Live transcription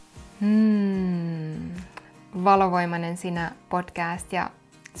Valovoimainen sinä podcast ja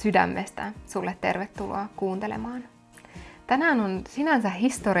sydämestä sulle tervetuloa kuuntelemaan. Tänään on sinänsä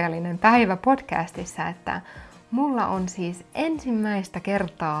historiallinen päivä podcastissa, että mulla on siis ensimmäistä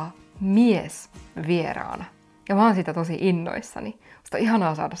kertaa mies vieraana. Ja mä oon siitä tosi innoissani. Musta on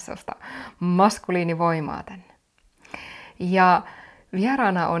ihanaa saada sellaista maskuliinivoimaa tänne. Ja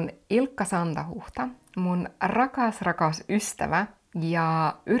vieraana on Ilkka Santahuhta, mun rakas ystävä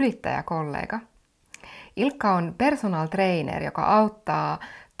ja yrittäjäkollega. Ilkka on personal trainer, joka auttaa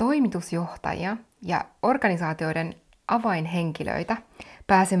toimitusjohtajia ja organisaatioiden avainhenkilöitä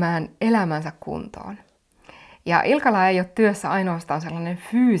pääsemään elämänsä kuntoon. Ja Ilkalla ei ole työssä ainoastaan sellainen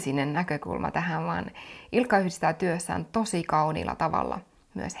fyysinen näkökulma tähän, vaan Ilkka yhdistää työssään tosi kauniilla tavalla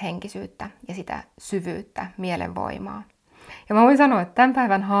myös henkisyyttä ja sitä syvyyttä, mielenvoimaa. Ja mä voin sanoa, että tämän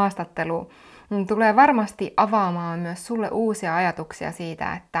päivän haastattelu tulee varmasti avaamaan myös sulle uusia ajatuksia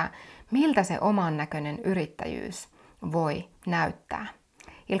siitä, että miltä se oman näköinen yrittäjyys voi näyttää.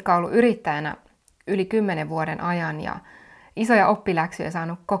 Ilkka on ollut yrittäjänä yli 10 vuoden ajan ja isoja oppiläksyjä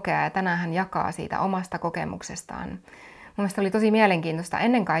saanut kokea ja tänään hän jakaa siitä omasta kokemuksestaan. Mun mielestä oli tosi mielenkiintoista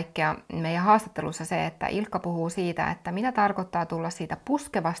ennen kaikkea meidän haastattelussa se, että Ilkka puhuu siitä, että mitä tarkoittaa tulla siitä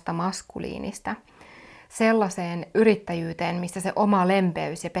puskevasta maskuliinista sellaiseen yrittäjyyteen, missä se oma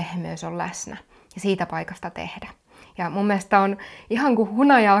lempeys ja pehmeys on läsnä ja siitä paikasta tehdä. Ja mun mielestä on ihan kuin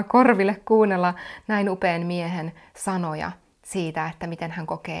hunajaa korville kuunnella näin upean miehen sanoja siitä, että miten hän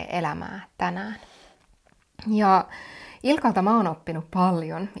kokee elämää tänään. Ja Ilkalta mä oon oppinut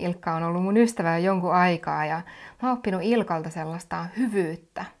paljon. Ilkka on ollut mun ystävä jo jonkun aikaa ja mä oon oppinut Ilkalta sellaista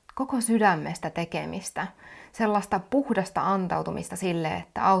hyvyyttä, koko sydämestä tekemistä, sellaista puhdasta antautumista sille,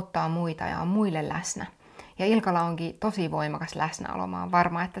 että auttaa muita ja on muille läsnä. Ja Ilkalla onkin tosi voimakas läsnäolo. Mä oon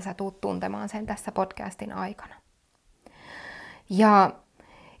varma, että sä tuut tuntemaan sen tässä podcastin aikana. Ja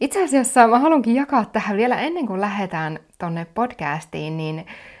itse asiassa mä haluankin jakaa tähän vielä ennen kuin lähdetään tonne podcastiin, niin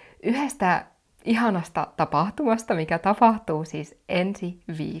yhdestä ihanasta tapahtumasta, mikä tapahtuu siis ensi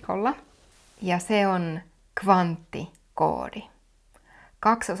viikolla. Ja se on kvanttikoodi.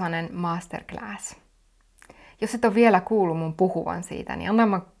 2-osainen masterclass. Jos et ole vielä kuullut mun puhuvan siitä, niin anna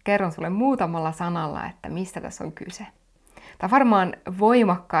mä kerron sulle muutamalla sanalla, että mistä tässä on kyse. Tämä on varmaan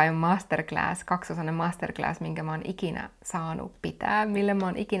voimakkain masterclass, 2-osainen masterclass, minkä mä oon ikinä saanut pitää, mille mä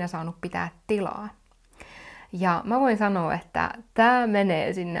oon ikinä saanut pitää tilaa. Ja mä voin sanoa, että tämä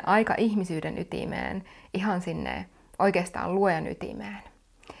menee sinne aika ihmisyyden ytimeen, ihan sinne oikeastaan luojan ytimeen.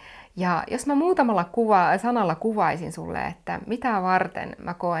 Ja jos mä muutamalla sanalla kuvaisin sulle, että mitä varten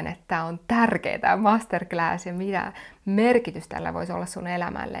mä koen, että tämä on tärkeä tämä masterclass ja mitä merkitys tällä voisi olla sun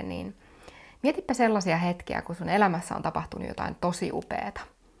elämälle, niin mietipä sellaisia hetkiä, kun sun elämässä on tapahtunut jotain tosi upeata.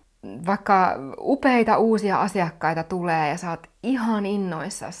 Vaikka upeita uusia asiakkaita tulee ja sä oot ihan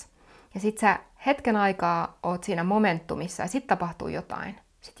innoissas. Ja sit sä hetken aikaa oot siinä momentumissa ja sit tapahtuu jotain.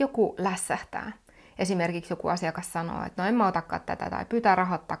 Sit joku lässähtää. Esimerkiksi joku asiakas sanoo, että no en mä otakaan tätä tai pyytää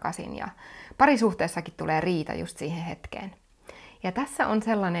rahat takaisin. Ja parisuhteessakin tulee riita just siihen hetkeen. Ja tässä on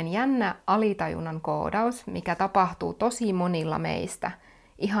sellainen jännä alitajunnan koodaus, mikä tapahtuu tosi monilla meistä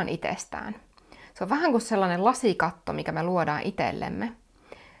ihan itsestään. Se on vähän kuin sellainen lasikatto, mikä me luodaan itsellemme.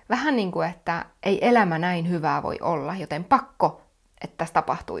 Vähän niin kuin, että ei elämä näin hyvää voi olla, joten pakko, että tässä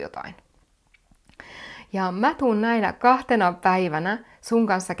tapahtuu jotain. Ja mä tuun näinä 2 päivänä sun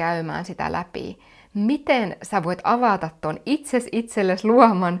kanssa käymään sitä läpi, miten sä voit avata ton itsellesi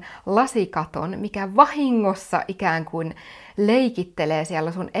luoman lasikaton, mikä vahingossa ikään kuin leikittelee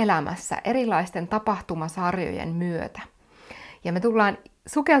siellä sun elämässä erilaisten tapahtumasarjojen myötä. Ja me tullaan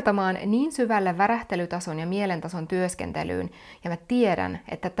sukeltamaan niin syvälle värähtelytason ja mielentason työskentelyyn, ja mä tiedän,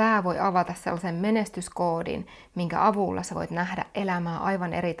 että tää voi avata sellaisen menestyskoodin, minkä avulla sä voit nähdä elämää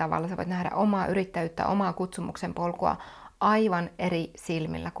aivan eri tavalla. Sä voit nähdä omaa yrittäjyyttä, omaa kutsumuksen polkua aivan eri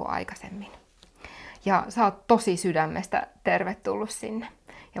silmillä kuin aikaisemmin. Ja sä oot tosi sydämestä tervetullut sinne.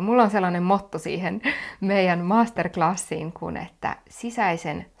 Ja mulla on sellainen motto siihen meidän masterclassiin, kuin että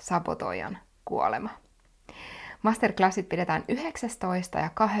sisäisen sabotoijan kuolema. Masterclassit pidetään 19. ja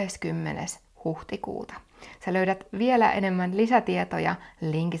 20. huhtikuuta. Sä löydät vielä enemmän lisätietoja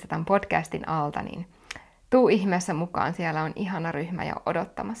linkistä tämän podcastin alta, niin tuu ihmeessä mukaan, siellä on ihana ryhmä jo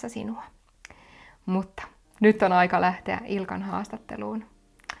odottamassa sinua. Mutta nyt on aika lähteä Ilkan haastatteluun.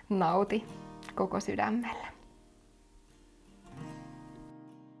 Nauti koko sydämellä.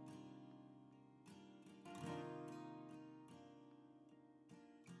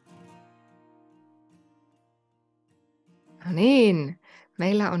 No niin,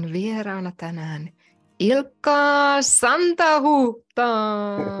 meillä on vieraana tänään Ilkka Santahuhta.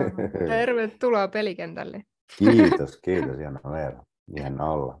 Tervetuloa pelikentälle. Kiitos Jaana Veera. Ihana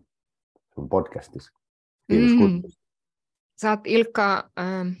olla. sun podcastissa. Kiitos Mm. kutsusta. Sä oot Ilkka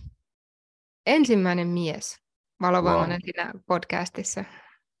ensimmäinen mies valovoimainen siinä podcastissa.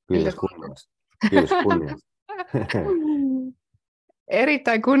 Miltä Kiitos kunniasta. Kiitos kunniasta.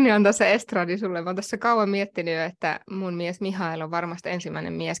 Erittäin kunniantaisa estradi sulle. Mä oon tässä kauan miettinyt, että mun mies Mihail on varmasti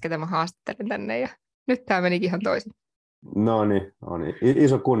ensimmäinen mies, ketä mä haastattelen tänne. Ja nyt tää menikin ihan toisin. No niin, on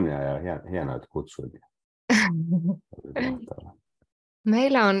iso kunnia ja hienoa, että kutsuit.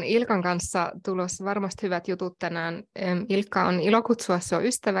 Meillä on Ilkan kanssa tulossa varmasti hyvät jutut tänään. Ilkka on ilo kutsua sinua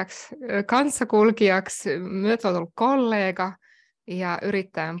ystäväksi, kanssakulkijaksi, myös olet ollut kollega ja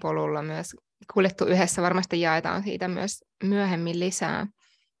yrittäjän polulla myös kuljettu yhdessä. Varmasti jaetaan siitä myös myöhemmin lisää.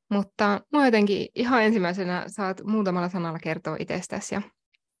 Mutta minua jotenkin ihan ensimmäisenä saat muutamalla sanalla kertoa itsestäsi ja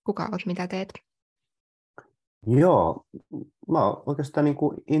kuka olet, mitä teet. Joo, mä oon oikeastaan niin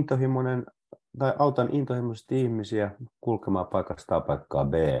kuin intohimoinen, tai autan intohimoisesti ihmisiä kulkemaan paikasta A paikkaa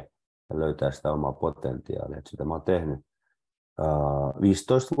B ja löytää sitä omaa potentiaalia. Että sitä mä oon tehnyt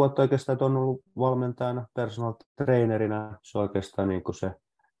 15 vuotta oikeastaan, että on ollut valmentajana, personal trainerina. Se on oikeastaan niin kuin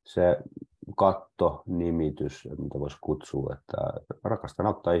se katto-nimitys, mitä voisi kutsua, että rakastan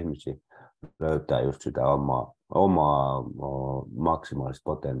auttaa ihmisiä löytää just sitä omaa maksimaalista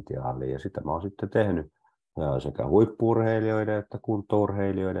potentiaalia. Ja sitä mä oon sitten tehnyt sekä huippu-urheilijoiden että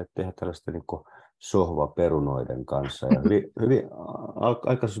kuntourheilijoiden, että tehdä tällaista niin kuin sohvaperunoiden kanssa. Ja hyvin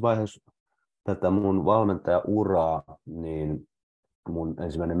aikaisessa vaiheessa tätä mun valmentajauraa, niin mun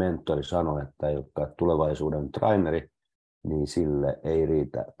ensimmäinen mentori sanoi, että tulevaisuuden traineri, niin sille ei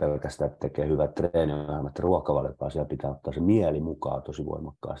riitä pelkästään, että tekee hyvät treeniohjelmat ja ruokavaliot, vaan siellä pitää ottaa se mieli mukaan tosi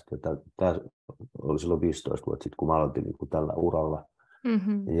voimakkaasti. Tämä oli silloin 15 vuotta sitten, kun mä aloitin niin kuin tällä uralla.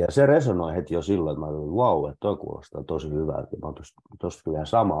 Mm-hmm. Ja se resonoi heti jo silloin, että mä olin, wow, että toi kuulostaa tosi hyvältä. Mä oon tosta ihan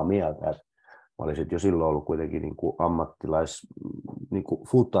samaa mieltä. Että mä olin jo silloin ollut kuitenkin niin kuin niin kuin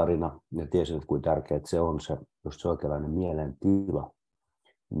futarina ja tiesin, että kuinka tärkeää se on just se oikeanlainen mielentila.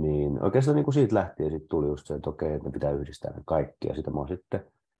 Niin oikeastaan niin kuin siitä lähtien sit tuli just se, että okei, että ne pitää yhdistää ne kaikki. Ja sitä mä oon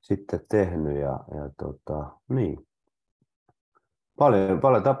sitten tehnyt. Niin.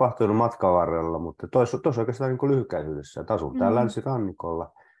 Paljon tapahtunut matkan varrella, mutta tuossa oikeastaan niin kuin lyhykäisyydessä. Asun täällä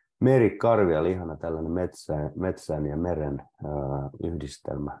länsirannikolla. Merikarvialla ihana tällainen metsän ja meren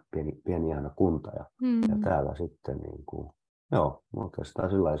yhdistelmä, pieni ihana kunta. Ja täällä sitten niin kuin, joo, oikeastaan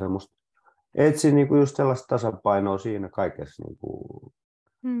sillä semmoista etsin niin kuin just sellaista tasapainoa siinä kaikessa niin kuin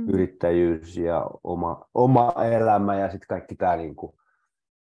yrittäjyys ja oma elämä ja sitten kaikki tämä niin kuin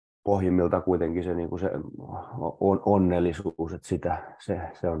pohjimmiltaan kuitenkin se, niin kuin se onnellisuus, että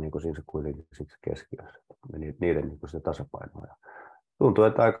se on niin kuin siinä se kuitenkin se keskiössä, niiden niin kuin sitä tasapainoa. Ja tuntuu,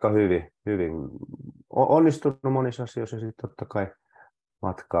 että aika hyvin onnistunut monissa asioissa ja sitten totta kai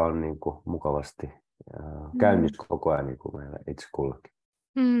matka on niin kuin mukavasti käynnissä koko ajan niin kuin meillä itse kullakin.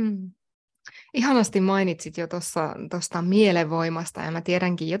 Ihanasti mainitsit jo tuosta mielenvoimasta ja mä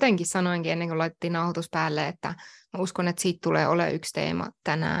tiedänkin, jotenkin sanoinkin ennen kuin laitettiin nauhoitus päälle, että mä uskon, että siitä tulee ole yksi teema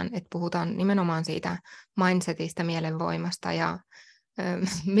tänään, että puhutaan nimenomaan siitä mindsetistä, mielenvoimasta ja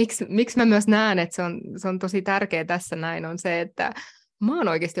miksi mä myös näen, että se on tosi tärkeä tässä näin on se, että mä oon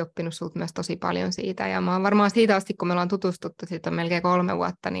oikeasti oppinut sulta myös tosi paljon siitä ja mä oon varmaan siitä asti, kun me ollaan tutustuttu, siitä on melkein 3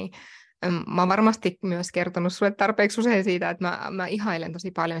 vuotta, niin mä oon varmasti myös kertonut sulle tarpeeksi usein siitä, että mä ihailen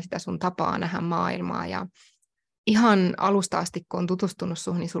tosi paljon sitä sun tapaa nähdä maailmaa. Ja ihan alusta asti, kun on tutustunut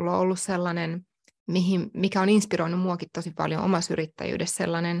suhun, niin sulla on ollut sellainen, mikä on inspiroinut muakin tosi paljon omassa yrittäjyydessä,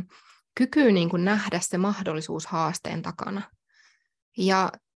 sellainen kyky niin kuin nähdä se mahdollisuus haasteen takana.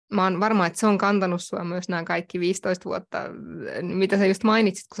 Ja mä oon varma, että se on kantanut sua myös nämä kaikki 15 vuotta, mitä sä just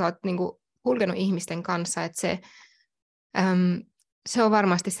mainitsit, kun sä oot niin kuin kulkenut ihmisten kanssa, että se on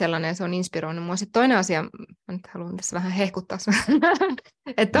varmasti sellainen, se on inspiroinut mua. Sitten toinen asia, mä nyt haluan tässä vähän hehkuttaa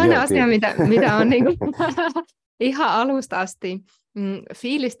että toinen asia, mitä on niin kuin, ihan alusta asti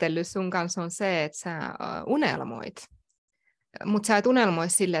fiilistellyt sun kanssa on se, että sä unelmoit. Mutta sä et unelmoi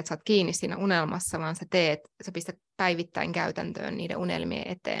silleen, että sä oot kiinni siinä unelmassa, vaan sä pistät päivittäin käytäntöön niiden unelmien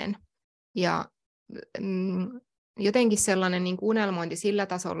eteen. Ja jotenkin sellainen niin kuin unelmointi sillä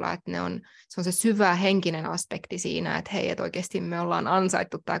tasolla, että se on se syvä henkinen aspekti siinä, että hei, että oikeasti me ollaan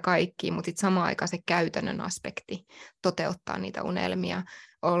ansaittu tämä kaikki, mutta sitten samaan aikaan se käytännön aspekti toteuttaa niitä unelmia,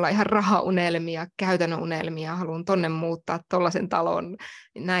 olla ihan rahaunelmia, käytännön unelmia, haluan tonne muuttaa tollaisen talon,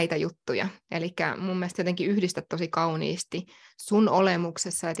 näitä juttuja. Eli mun mielestä jotenkin yhdistät tosi kauniisti sun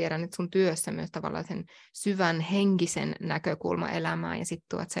olemuksessa ja tiedän, että sun työssä myös tavallaan sen syvän henkisen näkökulma elämään ja sitten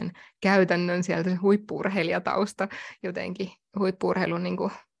tuot sen käytännön sieltä se huippu-urheilijatausta jotenkin huippu-urheilun niin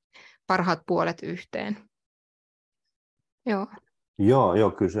kuin parhaat puolet yhteen. Joo.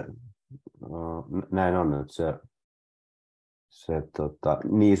 Joo, kyllä se näin on, että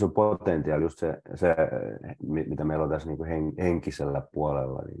niin iso potentiaali, just se, mitä meillä on tässä niin kuin henkisellä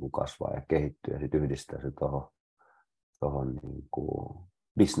puolella niin kuin kasvaa ja kehittyy ja sitten yhdistää se tuohon niin kuin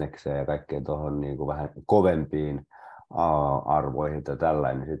bisnekseen ja kaikkeen tuohon niin kuin vähän kovempiin arvoihin ja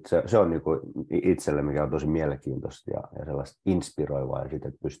tällainen. Se on niin kuin itselle, mikä on tosi mielenkiintoista ja sellaista inspiroivaa ja sitten,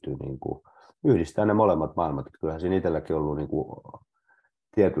 että pystyy niin kuin yhdistämään ne molemmat maailmat. Että kyllähän siinä itselläkin on ollut niin kuin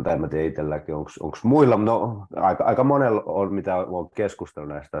tietyllä, en tiedä itselläkin, onko muilla, no aika monella on, mitä on keskustellut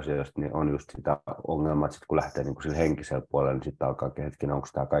näistä asioista, niin on just sitä ongelmaa, että sit kun lähtee niin kuin sille henkiselle puolelle, niin sitten alkaa hetkinen, onko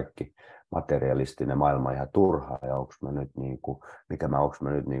tämä kaikki materialistinen maailma ihan turhaa, ja onko mä nyt, niin kuin, onko mä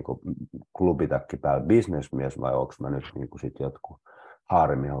nyt niin kuin klubitakki päällä bisnesmies, vai onko mä nyt niin kuin sit jotkut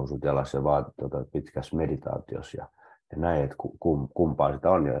haarimihousut jalassa ja pitkässä meditaatiossa, ja näin, että kumpaa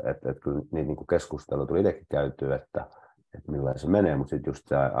sitä on, että kyllä niitä niin kuin keskustelua tuli itsekin käytyä, että millainen se menee, mutta sitten just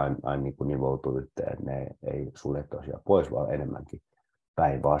se aina niin nivoutuu yhteen, että ne ei sulje tosiaan pois, vaan enemmänkin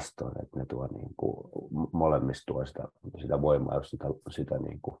päinvastoin, että ne tuo niin kuin, molemmista tuo sitä voimaa, jos sitä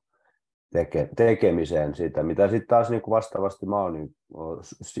niin kuin tekemiseen, sitä, mitä sitten taas niin kuin vastaavasti mä oon niin,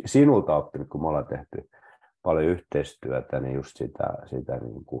 sinulta oppinut, kun me ollaan tehty paljon yhteistyötä, niin just sitä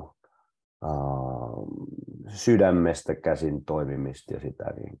niin kuin, sydämestä käsin toimimista ja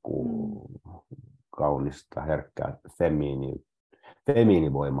sitä niin kuin, kaunista, herkkää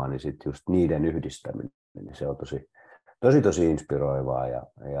femiinivoimaa, niin sitten just niiden yhdistäminen, niin se on tosi inspiroivaa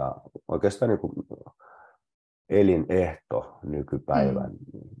ja oikeastaan niin kuin elinehto nykypäivän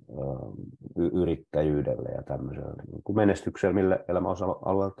yrittäjyydelle ja tämmöiselle niin kuin menestykselle, millä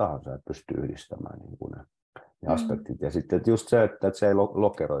elämäosa-alueella tahansa, että pystyy yhdistämään niin kuin ne aspektit. Ja sitten just se, että se ei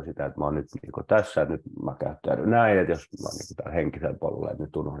lokeroi sitä, että mä oon nyt niin kuin tässä, että nyt mä käyttäydyn näin, että jos mä oon niin täällä henkisellä puolella, että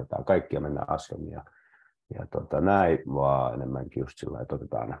nyt unohdetaan kaikki ja mennään asiaan ja näin, vaan enemmänkin just sillä, että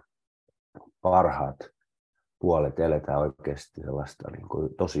otetaan ne parhaat puolet, eletään oikeasti sellaista niin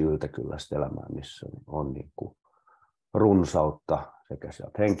kuin tosi yltäkylläistä elämää, missä on niin kuin runsautta sekä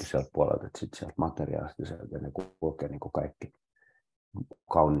sieltä henkiseltä puolelta että sitten sieltä materiaalistiselta, ja ne kulkee niin kuin kaikki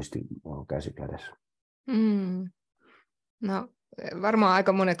kauniisti käsi kädessä. No varmaan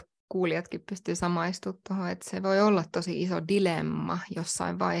aika monet kuulijatkin pystyy samaistumaan tuohon, että se voi olla tosi iso dilemma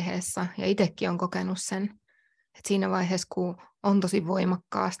jossain vaiheessa, ja itsekin olen kokenut sen, että siinä vaiheessa, kun on tosi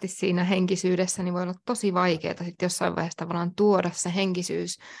voimakkaasti siinä henkisyydessä, niin voi olla tosi vaikeaa sitten jossain vaiheessa tavallaan tuoda se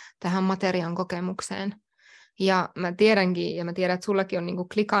henkisyys tähän materiaan kokemukseen. Ja mä tiedänkin, ja mä tiedän, että sullakin on niinku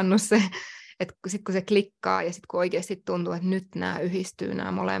klikannut se, että sitten kun se klikkaa ja sitten kun oikeasti tuntuu, että nyt nämä yhdistyy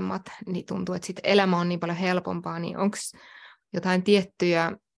nämä molemmat, niin tuntuu, että sitten elämä on niin paljon helpompaa, niin onko jotain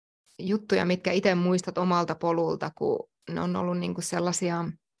tiettyjä juttuja, mitkä itse muistat omalta polulta, kun ne on ollut niinku sellaisia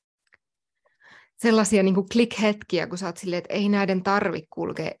niin kuin klik-hetkiä, kun sä oot silleen, että ei näiden tarvi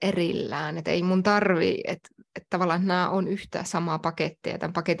kulkea erillään, että ei mun tarvi, että tavallaan nämä on yhtä samaa pakettia,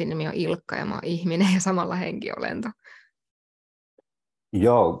 tämän paketin nimi on Ilkka ja mä oon ihminen ja samalla henkiolento.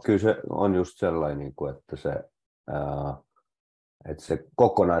 Joo, kyllä se on just sellainen, että se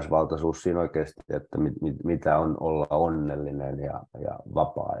kokonaisvaltaisuus siinä oikeasti, että mitä on olla onnellinen ja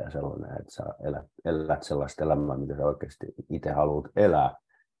vapaa ja sellainen, että sä elät sellaista elämää, mitä sä oikeasti itse haluat elää.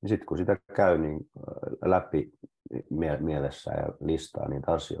 Ja sitten kun sitä käy niin läpi mielessä ja listaa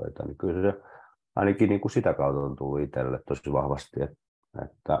niitä asioita, niin kyllä se ainakin niin kuin sitä kautta on tullut itselle tosi vahvasti,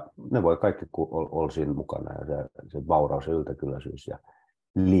 että ne voi kaikki olla siinä mukana ja se vauraus ja yltäkylläisyys ja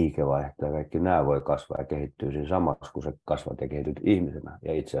liikevaihto ja kaikki nämä voi kasvaa ja kehittyä siinä samassa, kun sä kasvat ja kehityt ihmisenä.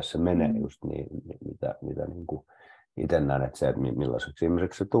 Ja itse asiassa se menee just niin, mitä niin kuin itse näen, että se, että millaiseksi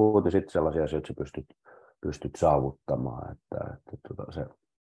ihmiseksi sä tuut ja sitten sellaisia asioita sä pystyt saavuttamaan.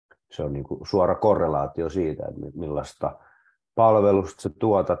 Se on niin kuin suora korrelaatio siitä, että millaista palvelusta sä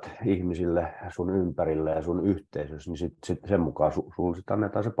tuotat ihmisille sun ympärille ja sun yhteisössä, niin sit sen mukaan sulle sit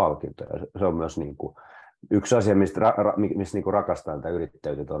annetaan se palkinto. Ja se on myös niin kuin yksi asia, mistä niin kuin rakastan tätä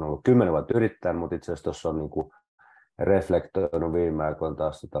yrittäjyyttä. On ollut 10 vuotta yrittäjän, mutta itse asiassa tuossa on niin kuin reflektoinut viime aikoina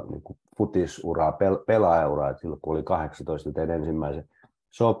taas niin kuin futisuraa, pelaajauraa. Et silloin kun oli 18, tein ensimmäisen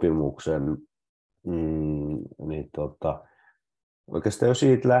sopimuksen, niin oikeastaan jo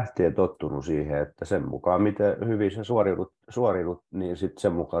siitä lähtien tottunut siihen, että sen mukaan miten hyvin sä suoriudut niin sit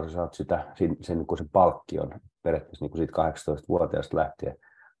sen mukaan sä saat sen palkkion periaatteessa niin kuin siitä 18-vuotiaasta lähtien,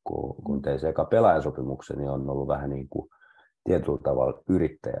 kun tein se eka pelaajasopimuksen, niin on ollut vähän niin kuin tietyllä tavalla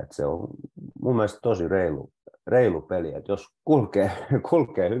yrittäjä. Et se on mun mielestä tosi reilu peli, että jos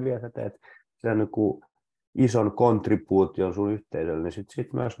kulkee hyvin ja sä teet sen niin kuin ison kontribuution sun yhteisölle, niin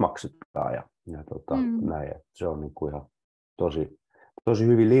sit myös maksetaan ja näin. Se on niin kuin ihan tosi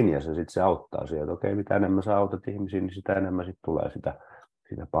hyvin linjassa ja sitten se auttaa siihen, että okei, mitä enemmän sä autat ihmisiä, niin sitä enemmän sit tulee sitä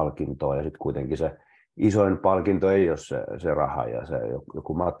palkintoa ja sitten kuitenkin se isoin palkinto ei ole se raha ja se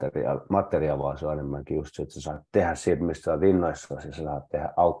joku materia, vaan se on enemmänkin just se, että sä saat tehdä siitä, mistä sä oot innoissasi, ja sä saat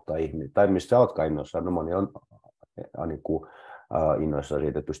auttaa ihmisiä, tai mistä sä ootkaan innoissaan. No moni on niin kuin, innoissaan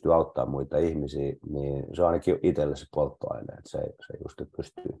siitä, että pystyy auttamaan muita ihmisiä, niin se on ainakin itselle se polttoaine, että se just että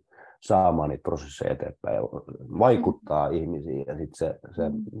pystyy saamaan niitä prosesseja eteenpäin ja vaikuttaa ihmisiin, ja sitten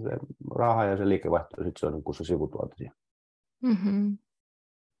se raha ja se liikevaihto, sit se on niin kuin se sivutuote siihen. Mm-hmm.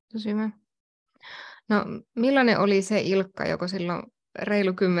 Tosi hyvä. No, millainen oli se Ilkka, joka silloin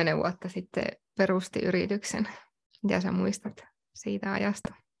reilu 10 vuotta sitten perusti yrityksen? Mitä sä muistat siitä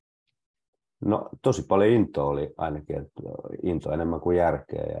ajasta? No tosi paljon intoa oli ainakin, että intoa enemmän kuin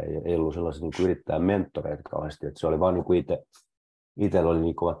järkeä, ja ei ollut sellaisia niin kuin yrittäjän mentoreita kauheasti, että se oli vaan niin kuin itsellä oli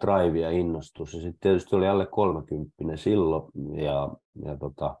niin kova drive ja innostus, ja sitten tietysti oli alle 30 silloin, ja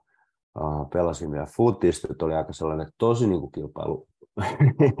pelasin vielä futista, että oli aika sellainen tosi niin kuin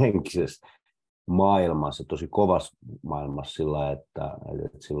kilpailuhenkisessä maailmassa, tosi kovassa maailmassa sillä, että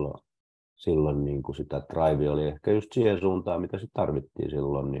silloin niin kuin sitä drive oli ehkä just siihen suuntaan, mitä sitten tarvittiin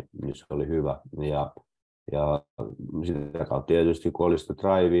silloin, niin se oli hyvä. Ja sitä kautta tietysti, kun oli sitä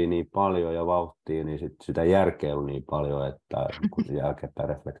drivea niin paljon ja vauhtia, niin sitä järkeä oli niin paljon, että kun se jälkeenpäin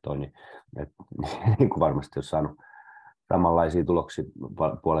reflektoi, niin kuin varmasti olisi saanut samanlaisia tuloksia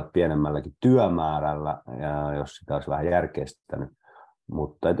puolet pienemmälläkin työmäärällä, ja jos sitä olisi vähän järkeistänyt.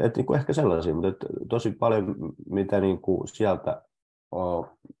 Mutta niin kuin ehkä sellaisia, mutta tosi paljon, mitä niin kuin sieltä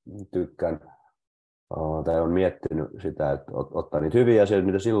tykkään tai olen miettinyt sitä, että ottaa niitä hyviä asioita,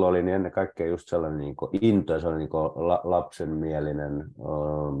 mitä silloin oli, niin ennen kaikkea just sellainen niin kuin into ja sellainen niin lapsenmielinen,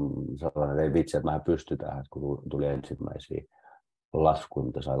 sellainen, että ei vitsi, että mehän pystytään, että kun tuli ensimmäisiä laskuja,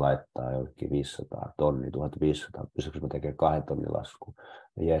 mitä sai laittaa jollekin 500 tonnia, 1500, pystyykö mä tekemään 2 tonnin lasku,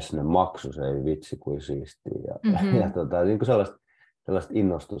 ja jes, ne maksu, se ei vitsi kuin siistiä, ja niin kuin sellaista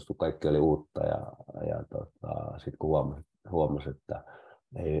innostusta, kun kaikki oli uutta, ja sitten kun huomasi, että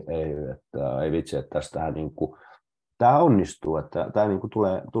ei vitsi, että tästähän niin kuin, tämä onnistuu, että tämä niin kuin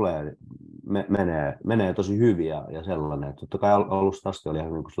menee tosi hyvin ja sellainen, että totta kai alusta asti oli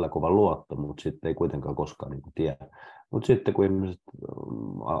ihan niin kuin kova luotto, mutta sitten ei kuitenkaan koskaan niin kuin tiedä. Mutta sitten kun ihmiset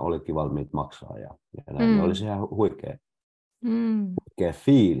olikin valmiit maksaa ja näin, niin oli se ihan huikea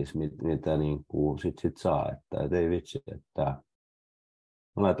fiilis, mitä niin kuin sit saa, että ei vitsi, että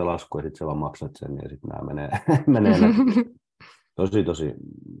mä laitan lasku ja sitten sä vaan maksat sen ja sitten nämä menee läpi. Tosi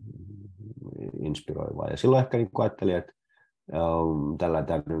inspiroivaa. Ja silloin ehkä niin ajattelin, että tällä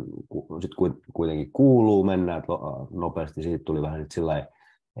sit kuitenkin kuuluu mennä nopeasti. Siitä tuli vähän sillai,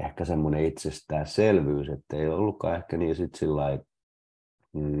 ehkä semmoinen itsestäänselvyys, että ei ollutkaan ehkä niin sit sillai,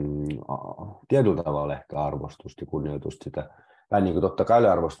 tietyllä tavalla ehkä arvostusta ja kunnioitusta sitä. Tai niin kuin totta kai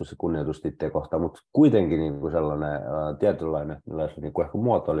arvostusta ja kunnioitusta itseä kohtaan, mutta kuitenkin niin kuin sellainen tietynlainen niin kuin ehkä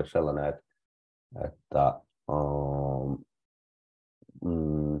muoto oli sellainen, että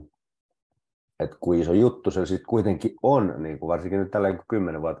että kuin iso juttu se sitten kuitenkin on, niin kuin varsinkin nyt tällä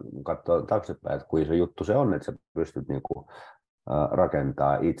 10 vuotta katsoo taaksepäin, että kuin iso juttu se on, että sä pystyt niin kuin,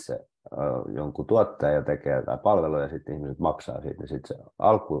 rakentaa itse jonkun tuotteen ja tekee jotain palvelua ja sitten ihmiset maksaa siitä. Sitten se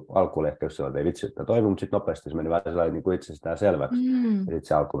alkuun ehkä jos se ei vitsi, että toimi, mutta sitten nopeasti se meni vähän sellainen niin kuin itsestään selväksi. Ja sitten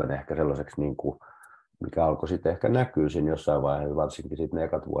se alku meni ehkä sellaiseksi, niin kuin, mikä alkoi sitten ehkä näkyy siinä jossain vaiheessa, varsinkin sitten ne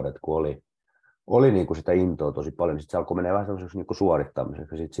ekat vuodet, kun oli niin kuin sitä intoa tosi paljon, sitten se alkoi menee vähän sellaiseksi niin kuin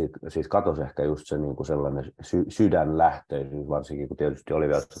suorittamiseksi, ja sitten siitä katosi ehkä just se niin kuin sellainen sydänlähtöisyys, varsinkin kun tietysti oli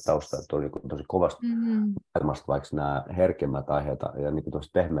vielä tausta, että oli niin kuin tosi kovasti maailmasta, vaikka nämä herkemmät aiheet ja niin kuin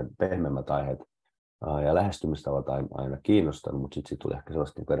pehmeämmät aiheet ja lähestymistavat aina kiinnostanut, mutta sitten tuli ehkä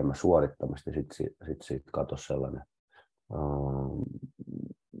sellaista niin kuin enemmän suorittamista, ja sitten siitä katosi sellainen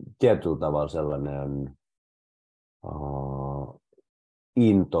tietyllä tavalla sellainen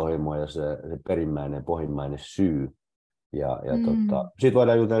intohimo ja se perimmäinen pohjimmainen syy. Siitä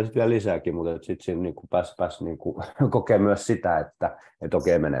voidaan jutella vielä lisääkin, mutta sitten siinä niin pääsi niin kokea myös sitä, että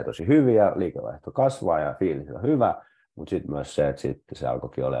okei, menee tosi hyvin ja liikevaihto kasvaa ja fiilis on hyvä, mutta sitten myös se, että sitten se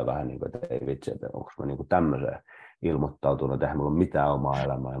alkoikin olemaan vähän niin kuin, että ei vitsi, että onko mä niin tämmöiseen ilmoittautunut, että eihän mulla ole mitään omaa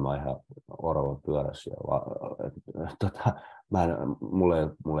elämää ja mä oon ihan orava pyörässä. Mulla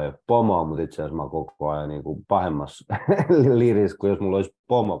ei ole pomoa, mutta itse asiassa mä oon koko ajan niin kuin pahemmassa liirissä kuin jos mulla olisi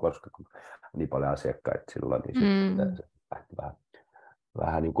pomo, koska niin paljon asiakkaita silloin, niin sitten se lähti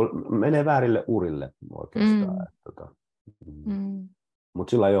vähän niin kuin menee väärille urille oikeastaan.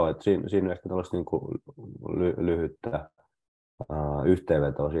 Mutta sillä joo, että siinä on ehkä tällaista niin kuin lyhyttä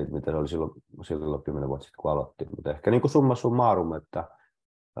yhteenvetoa siitä, mitä se oli silloin 10 vuotta sitten, kun aloitti. Mutta ehkä niin kuin summa summarum, että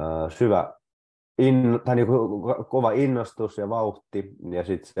tai niin kuin kova innostus ja vauhti, ja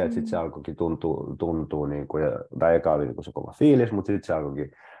sitten se, että se alkoikin tuntuu niin kuin, tai eka oli niin kuin se kova fiilis, mutta sitten se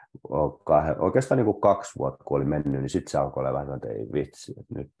alkoikin oikeastaan niin kuin 2 vuotta, kun oli mennyt, niin sitten se alkoi olla vähän, että ei vitsi,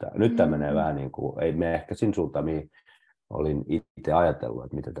 että nyt tämä menee vähän niin kuin, ei mene ehkä siinä suuntaan, mihin olin itse ajatellut,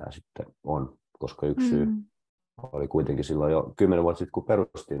 että mitä tämä sitten on, koska yksi syy oli kuitenkin silloin jo 10 vuotta sitten, kun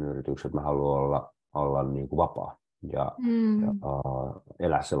perustin yrityksen, että mä haluan olla niin kuin vapaa ja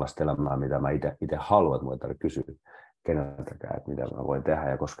elää sellaista elämää, mitä mä itse haluan, että mun ei tarvitse kysyä keneltäkään, että mitä mä voin tehdä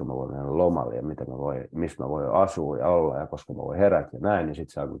ja koska mä voin mennä lomalle ja missä mä voin asua ja olla ja koska mä voin herätä ja näin, niin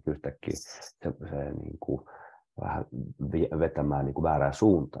sitten se alkoi yhtäkkiä se niin kuin vähän vetämään niin kuin väärään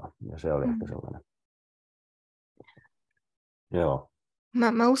suuntaan ja se oli ehkä sellainen. Joo.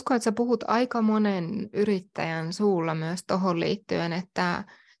 Mä uskon, että sä puhut aika monen yrittäjän suulla myös tohon liittyen, että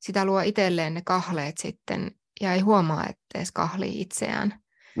sitä luo itselleen ne kahleet sitten ja ei huomaa, että edes kahlii itseään.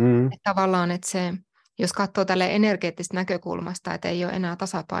 Että tavallaan, että se, jos katsoo tälle energeettisesta näkökulmasta, että ei ole enää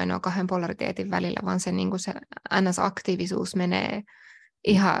tasapainoa 2 polariteetin välillä, vaan se, niin kuin se NS-aktiivisuus menee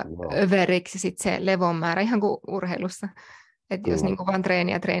ihan överiksi, sitten se levon määrä, ihan kuin urheilussa. Että jos niin kuin vaan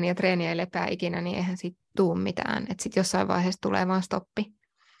treeniä ei lepää ikinä, niin eihän siitä tule mitään. Että sitten jossain vaiheessa tulee vaan stoppi.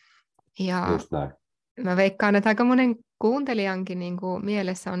 Ja just näin. Mä veikkaan, että aika monen kuuntelijankin niin kuin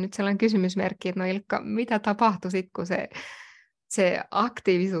mielessä on nyt sellainen kysymysmerkki, että no Ilkka, mitä tapahtui sitten, kun se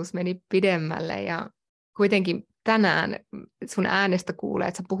aktiivisuus meni pidemmälle ja kuitenkin tänään sun äänestä kuulee,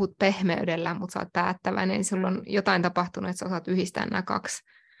 että sä puhut pehmeydellä, mutta sä oot päättäväinen, niin sulla on jotain tapahtunut, että sä osaat yhdistää nämä 2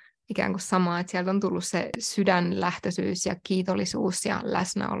 ikään kuin samaa, että sieltä on tullut se sydänlähtöisyys ja kiitollisuus ja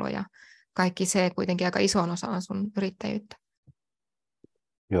läsnäolo ja kaikki se kuitenkin aika ison osaan sun yrittäjyyttä.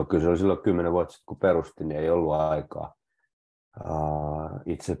 Joo, kyllä se oli silloin 10 vuotta sitten, kun perustin, niin ei ollut aikaa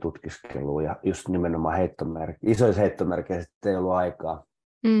itse tutkiskelua ja just nimenomaan isoissa heittomerkeissä ei ollut aikaa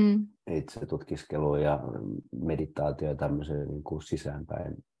itse tutkiskelua ja meditaatio ja tämmöiseen niin kuin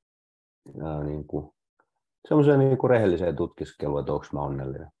sisäänpäin. Niin kuin, semmoiseen niin kuin rehelliseen tutkiskeluun, että onko mä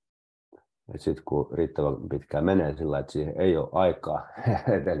onnellinen. Sitten kun riittävän pitkään menee sillä, että siihen ei ole aikaa,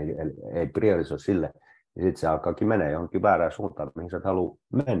 eli ei priorisoi sille, niin sitten se alkaakin menee johonkin väärään suuntaan, mihin sä et halua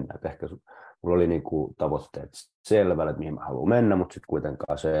mennä. Et ehkä mulla oli niinku tavoitteet selvällä, että mihin mä haluan mennä, mutta sitten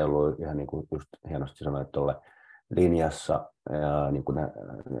kuitenkaan se ei ollut ihan niin kuin just hienosti sanoit tuolle linjassa ja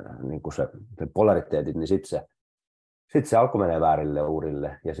niinku se polariteetit, niin sitten se alkoi menee väärille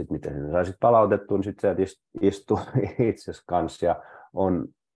urille ja sitten miten sinne saisit palautettua, niin sitten se istuu itsesi kanssa ja on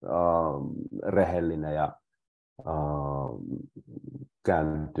rehellinen ja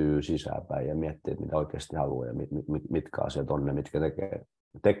kääntyy sisäänpäin ja miettii, että mitä oikeasti haluaa ja mitkä asiat on ne, mitkä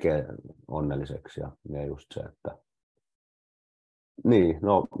tekee onnelliseksi. Ja just se, että niin,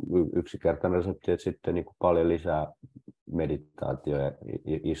 no yksinkertainen resepti, että sitten niin kuin paljon lisää meditaatio ja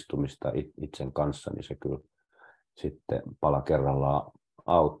istumista itsen kanssa, niin se kyllä sitten pala kerrallaan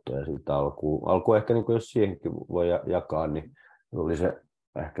auttoi. Ja sitten alkuun ehkä, niin kuin jos siihenkin voi jakaa, niin oli se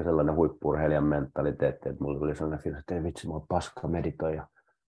ehkä sellainen huippu-urheilijan mentaliteetti, että mulla tuli sellainen fiilis, että ei vitsi, mä oon paska meditoija.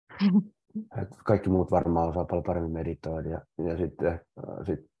 Kaikki muut varmaan osaa paljon paremmin meditoida. Ja sitten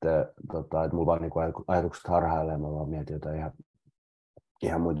että mulla vaan niin ajatukset harhailee, mä vaan mietin jotain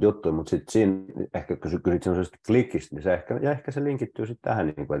ihan muita juttuja, mutta sitten siinä ehkä kun kysyt sellaisesta klikistä, niin ehkä se linkittyy sitten tähän,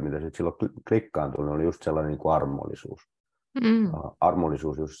 niin kuin, että mitä sitten silloin klikkaantui, niin oli just sellainen niin kuin armollisuus.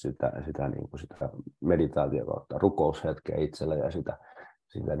 Armollisuus just sitä meditaation kautta, rukoushetkeä itsellä ja sitä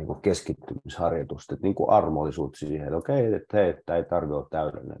niin kuin keskittymisharjoitusta, että niin kuin armollisuutta siihen, että okei, että hei, tämä ei tarvitse olla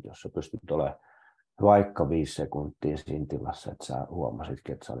täydellinen, että jos sä pystyt olemaan vaikka 5 sekuntia siinä tilassa, että sä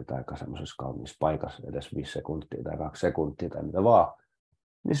huomasitkin, että sä olit aika semmoisessa kauniissa paikassa edes 5 sekuntia tai 2 sekuntia tai mitä vaan,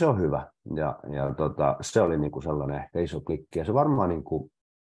 niin se on hyvä. Ja se oli niin kuin sellainen ehkä iso klikki ja se varmaan niin kuin,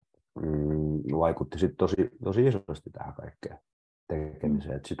 vaikutti sitten tosi isosti tähän kaikkeen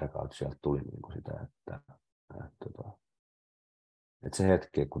tekemiseen, että sitä kautta sieltä tuli niin kuin sitä, että se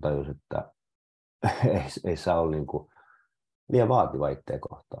hetki, kun tajus, että ei saa olla niin kuin liian vaativa itseä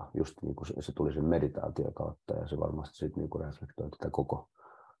kohtaan, just niin kuin se tuli sen meditaation kautta ja se varmasti sitten niin kuin reflektoi tätä koko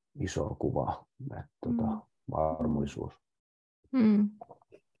isoa kuvaa, että armollisuus.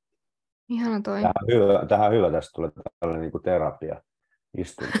 Ihana toi. Tähän on hyvä, tästä tulee tällainen niin kuin terapia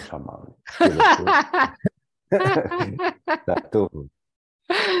istunto samalla.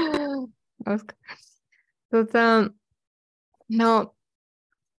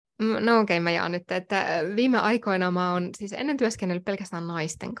 No okei, mä jaan nyt, että viime aikoina mä oon siis ennen työskennellyt pelkästään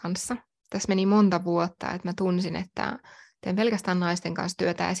naisten kanssa. Tässä meni monta vuotta, että mä tunsin, että teen pelkästään naisten kanssa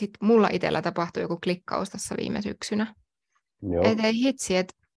työtä ja sitten mulla itsellä tapahtui joku klikkaus tässä viime syksynä. Että ei hitsi,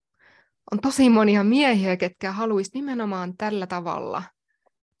 että on tosi monia miehiä, ketkä haluaisi nimenomaan tällä tavalla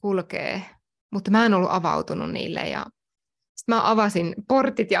kulkea, mutta mä en ollut avautunut niille ja Sitten mä avasin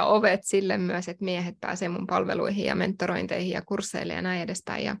portit ja ovet sille myös, että miehet pääsee mun palveluihin ja mentorointeihin ja kursseille ja näin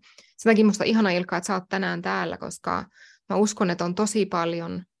edespäin. Ja sen takia musta ihana, Ilkka, että sä oot tänään täällä, koska mä uskon, että on tosi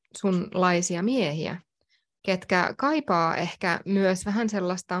paljon sunlaisia miehiä, ketkä kaipaa ehkä myös vähän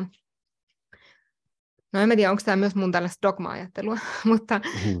sellaista, no en tiedä, onko tämä myös mun tällaista dogma-ajattelua, mutta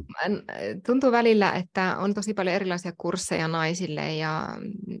tuntuu välillä, että on tosi paljon erilaisia kursseja naisille ja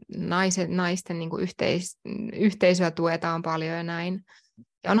naisten niin kuin yhteisöä tuetaan paljon ja näin.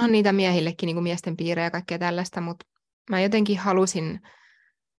 Ja onhan niitä miehillekin, niin kuin miesten piirejä ja kaikkea tällaista, mutta mä jotenkin halusin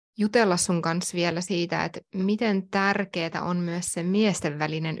jutella sun kanssa vielä siitä, että miten tärkeää on myös se miesten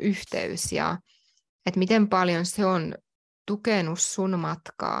välinen yhteys ja että miten paljon se on tukenut sun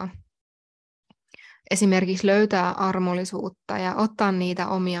matkaa. Esimerkiksi löytää armollisuutta ja ottaa niitä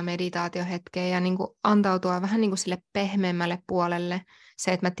omia meditaatiohetkejä ja niin kuin antautua vähän niin kuin sille pehmeämmälle puolelle.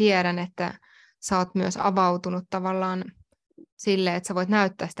 Se, että mä tiedän, että sä oot myös avautunut tavallaan sille, että sä voit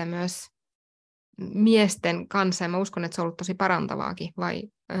näyttää sitä myös miesten kanssa. Ja mä uskon, että se on ollut tosi parantavaakin, vai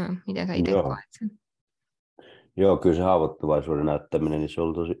miten sä itse koet sen? Joo, kyllä se haavoittuvaisuuden näyttäminen, niin se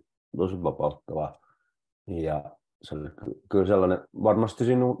on tosi vapauttavaa. Ja se oli kyllä sellainen, varmasti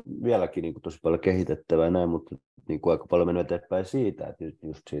siinä on vieläkin niin kuin tosi paljon kehitettävää näin, mutta niin kuin aika paljon mennyt eteenpäin siitä, että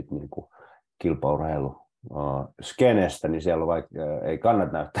just siitä niin kuin kilpaurheilu skenestä, niin siellä ei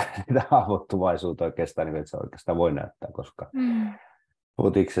kannata näyttää sitä haavoittuvaisuutta oikeastaan, niin että se oikeastaan voi näyttää, koska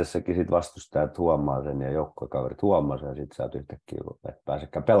futiksessakin sit vastustajat huomaa sen ja joukkuekaverit huomaa sen ja sitten sä oot yhtäkkiä, et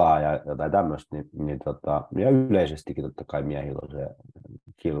pääsekään pelaamaan ja jotain tämmöistä, ja yleisestikin totta kai miehillä on se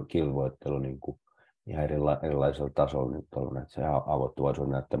kilvoittelu niin kuin ihan erilaisella tasolla, niin toivon, että se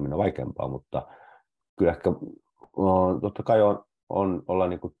haavoittuvaisuuden näyttäminen on vaikeampaa, mutta kyllä ehkä totta kai ollaan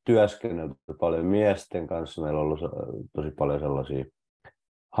niin kuin työskennellyt paljon miesten kanssa, meillä on ollut tosi paljon sellaisia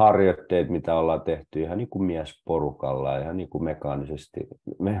harjoitteita, mitä ollaan tehty ihan niin kuin miesporukalla, ihan niin kuin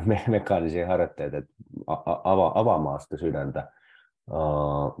mekaanisia harjoitteita, että avaamaan sitä sydäntä,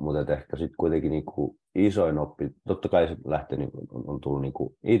 mutta ehkä sitten kuitenkin niin kuin isoin oppi, totta kai se lähtee, niin on tullut niin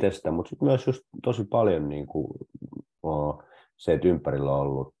kuin itsestä, mutta sitten myös just tosi paljon niin kuin, se, että ympärillä on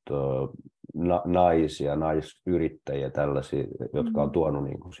ollut naisia, naisyrittäjiä, tällaisia, jotka on tuonut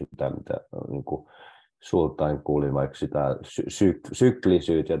niin kuin sitä, mitä niin kuin sultain kuulin vaikka sitä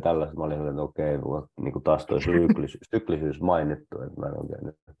syklisyyttä ja tällaista. Mä olin, että okei, niin kuin taas tuo syklisyys mainittu, että mä en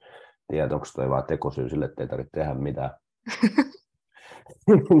oikein tiedä, onko toi vaan tekosyy sille, että ei tarvitse tehdä mitään.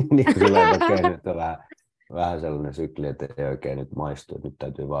 Niin sillä että okei, nyt on vähän sellainen sykli, että ei oikein nyt maistu, että nyt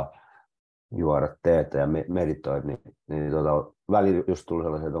täytyy vaan juoda teetä ja meditoida, niin välillä just tuli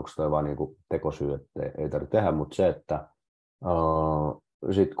sellaisia, että onko toi vaan niin kuin tekosyy, että ei tarvitse tehdä, mutta se, että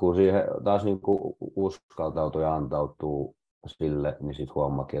sitten kun siihen taas niin kuin uskaltautuu ja antautuu sille, niin sitten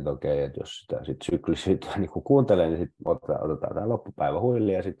huomaakin, että okei, että jos sitä sit syklisyyttä niin kuin kuuntelee, niin sitten otetaan tämä loppupäivä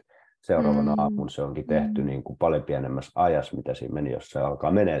huili ja sitten seuraavana aamun se onkin tehty niin kuin paljon pienemmässä ajassa, mitä siinä meni, jos se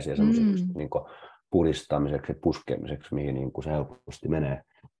alkaa menee siihen semmoiseksi niin kuin puristamiseksi ja puskemiseksi, mihin niin kuin se helposti menee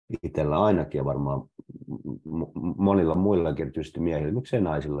itsellä ainakin ja varmaan monilla muillakin, erityisesti miehillä, miksei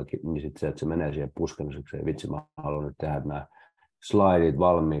naisillakin, niin sitten se, että se menee siihen puskemiseksi ja vitsi, mä haluan nyt tehdä nämä slaidit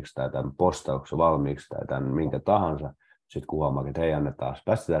valmiiksi tai tämän postauksen valmiiksi tai tämän minkä tahansa, sitten kun huomaa, että hei,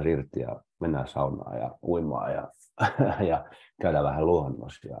 päästetään irti ja mennään saunaan ja uimaan ja käydään vähän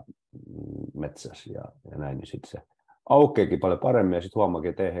luonnossa ja metsässä ja näin, niin sitten se aukeakin paljon paremmin ja sitten huomaakin,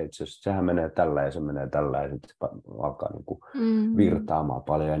 että hei, sehän menee tällä ja se menee tällä ja sitten se alkaa niin kuin virtaamaan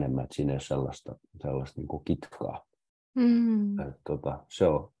paljon enemmän, että siinä ei ole sellaista niin kuin kitkaa.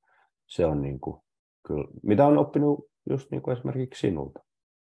 Se on niin kuin, kyllä, mitä on oppinut just niin kuin esimerkiksi sinulta.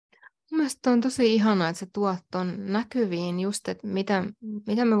 Mielestäni on tosi ihanaa, että sä tuot ton näkyviin just, että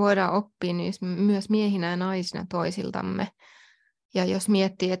mitä me voidaan oppia myös miehinä ja naisina toisiltamme. Ja jos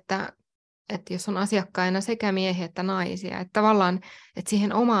miettii, että jos on asiakkaina sekä miehiä että naisia, että tavallaan että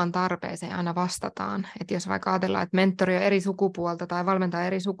siihen omaan tarpeeseen aina vastataan. Että jos vaikka ajatellaan, että mentori on eri sukupuolta tai valmentaja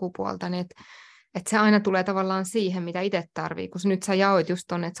eri sukupuolta, niin että se aina tulee tavallaan siihen, mitä itse tarvii. Kun nyt sä jaoit just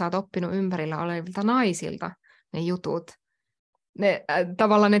ton, että sä oot oppinut ympärillä olevilta naisilta ne jutut.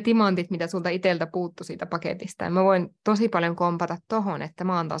 Tavallaan ne timantit, mitä sulta itseltä puuttu siitä paketista. Ja mä voin tosi paljon kompata tohon, että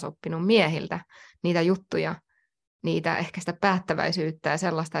mä oon taas oppinut miehiltä niitä juttuja, niitä ehkä sitä päättäväisyyttä ja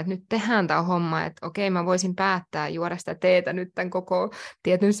sellaista, että nyt tehdään tämä homma, että okei, mä voisin päättää juoda sitä teetä nyt tämän koko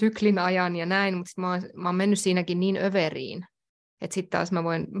tietyn syklin ajan ja näin, mutta mä oon mennyt siinäkin niin överiin, että sitten taas mä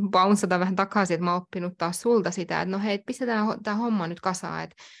voin bouncata vähän takaisin, että mä oon oppinut taas sulta sitä, että no hei, pistetään tämä homma nyt kasaan,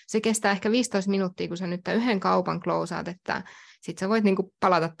 että se kestää ehkä 15 minuuttia, kun sä nyt tämän yhden kaupan closeat, että sitten sä voit niinku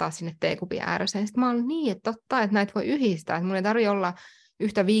palata taas sinne teekupin ääressä. Sitten mä oon niin, että totta, että näitä voi yhdistää, että mun ei tarvitse olla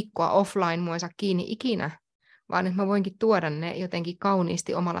yhtä viikkoa offline, mua ei saa kiinni ikinä, vaan että mä voinkin tuoda ne jotenkin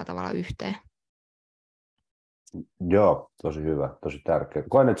kauniisti omalla tavalla yhteen. Joo, tosi hyvä, tosi tärkeä.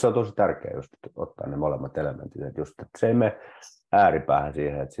 Koen, että se on tosi tärkeää just ottaa ne molemmat elementit. Että just, että se ei mene ääripäähän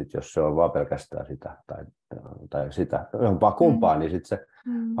siihen, että sit jos se on vaan pelkästään sitä tai sitä jompaa kumpaa, niin sitten se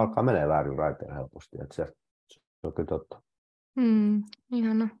alkaa menee väärin raiteilla helposti. Että se on kyllä totta.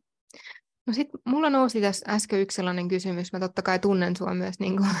 Ihana. No sit mulla nousi tässä äsken yksi sellainen kysymys. Mä totta kai tunnen sua myös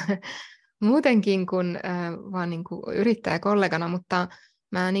niin kuin, muutenkin kuin vaan niin kuin yrittäjäkollegana, mutta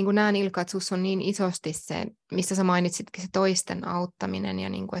mä niin kuin näen, Ilkka, että sussa on niin isosti se, mistä sä mainitsitkin, se toisten auttaminen ja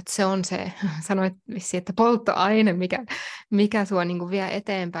niin kuin, että se on se, sanoit vissiin, että polttoaine, mikä sua niin kuin vie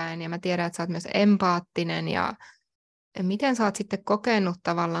eteenpäin, ja mä tiedän, että sä oot myös empaattinen, ja miten sä oot sitten kokenut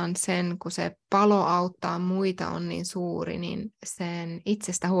tavallaan sen, kun se palo auttaa muita on niin suuri, niin sen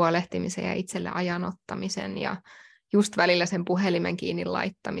itsestä huolehtimisen ja itselle ajanottamisen ja just välillä sen puhelimen kiinni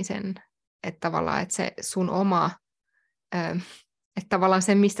laittamisen, että tavallaan että se sun oma, että tavallaan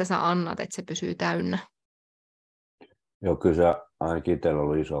se, mistä sä annat, että se pysyy täynnä. Joo, kyllä se ainakin itsellä on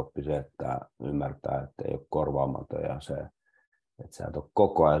ollut iso oppi se, että ymmärtää, että ei ole korvaamaton ja se, että sä et ole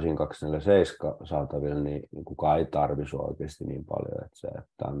koko ajan siinä 24/7 saatavilla, niin kukaan ei tarvi sua oikeasti niin paljon, että se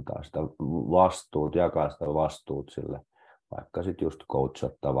että antaa sitä vastuut, jakaa sitä vastuut sille, vaikka sitten just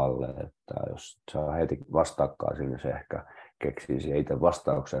coachattavalle, että jos saa heti vastaakaan sinne, se ehkä keksii siihen itse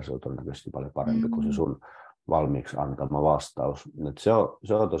vastauksen, ja se on todennäköisesti paljon parempi kuin se sun valmiiksi antama vastaus.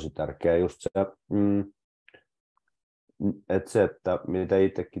 Se on tosi tärkeää just se, että mitä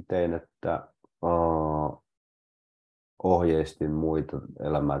itsekin tein, että ohjeistin muita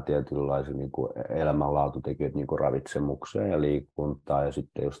elämään tietynlaisia niin kuin elämänlaatutekijöitä, niin kuin ravitsemukseen ja liikuntaa ja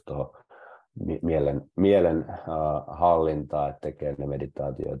sitten just tuohon mielen hallintaa, että tekee ne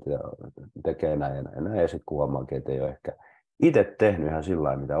meditaatioita ja tekee näin ja näin. Ja sitten kun huomaakin, että ei ole ehkä itse tehnyt ihan sillä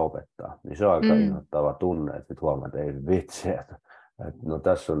lailla, mitä opettaa, niin se on aika inhottava tunne, että sitten huomaa, että ei vitsi, että no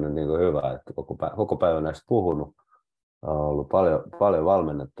tässä on nyt niin kuin hyvä, että koko päivän näistä puhunut. On ollut paljon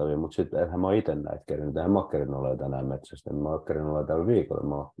valmennettavia, mutta sitten enhän mä oon itse näitä kerinyt. Enhän mä oon kerinyt olla tänään metsästä. En mä oon kerinyt olla tällä viikolla.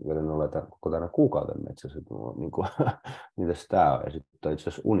 Mä oon kerinyt olla koko tänä kuukauden metsässä. Niin kuin, mitäs tää on? Ja sitten itse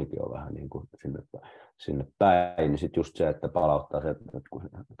asiassa unikin on vähän niin kuin sinne päin. Niin sitten just se, että palauttaa se, että kun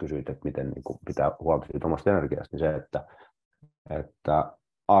kysyit, että miten niin kuin pitää huolta siitä omasta energiasta, niin se, että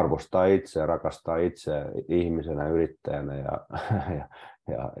arvostaa itseä, rakastaa itseä ihmisenä, yrittäjänä ja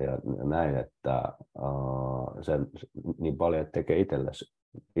näin, että sen niin paljon, että tekee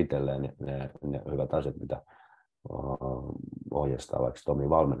itselleen ne hyvät asiat, mitä ohjastaa vaikka omia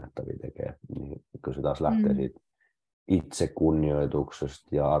valmennettavia tekee, niin kyllä se taas lähtee siitä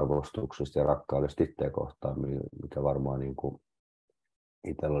itsekunnioituksesta ja arvostuksesta ja rakkaudesta itseä kohtaan, mikä varmaan niin kuin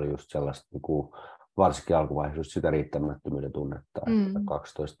itsellä oli just sellaista niin kuin varsinkin alkuvaiheessa sitä riittämättömyyden tunnetta, että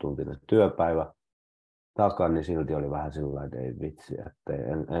 12-tuntinen työpäivä takana, niin silti oli vähän sillä että ei vitsi, että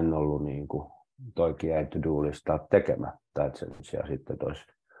en ollut niin kuin toikin jäi to-do-listaa tekemättä, että sen sijaan sitten olisi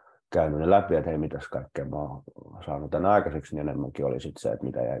käynyt ne läpi, että hei mitäs kaikkea mä oon saanut tänä aikaiseksi, niin enemmänkin oli sitten se, että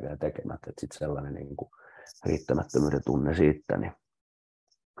mitä jäi vielä tekemättä, että sitten sellainen niin kuin riittämättömyyden tunne siitä,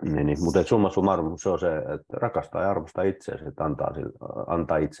 niin, mutta summa summarum se on se, että rakastaa ja arvostaa itseäsi, että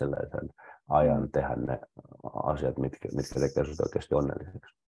antaa itselleen sen ajan tehdä ne asiat, mitkä tekee sinut oikeasti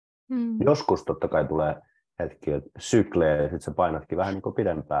onnelliseksi. Joskus totta kai tulee hetki, että syklee ja sitten sä painatkin vähän niin kuin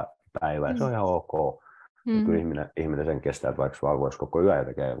pidempää päivää. Se on ihan ok. Kyllä ihminen sen kestää, että vaikka valvoisi koko yö ja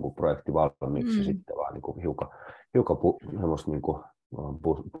tekee jonkun projekti valmiiksi sitten vaan niin kuin hiukan semmoista niin kuin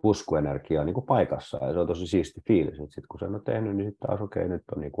puskuenergiaa niin kuin paikassa. Ja se on tosi siisti fiilis. Sitten kun sen on tehnyt, niin sitten taas okei, nyt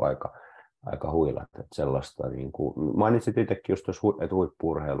on niin kuin aika huilat. Että sellaista, niin kuin, mainitsit itsekin just, että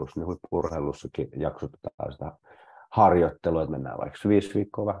huippu-urheilussa, niin huippu-urheilussakin jaksotetaan sitä harjoittelua, että mennään vaikka 5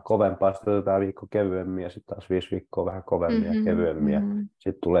 viikkoa vähän kovempaa, sitten otetaan viikko kevyemmin ja sitten taas 5 viikkoa vähän kovemmin ja kevyemmin.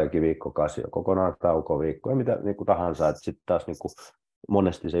 Sitten tuleekin viikko 8 kokonaan taukoviikko ja mitä niin kuin tahansa. Että sitten taas niin kuin,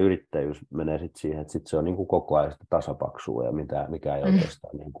 monesti se yrittäjyys menee sit siihen, että sit se on niin kuin koko ajan sitä tasapaksua ja mikä ei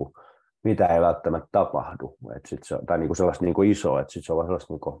oikeastaan niin kuin, mitä ei välttämättä tapahdu. Et sit se, tai niin kuin sellaista niin kuin isoa, että sit se on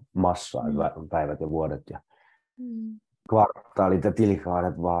sellaista niin kuin massaa, päivät ja vuodet ja kvartaalit ja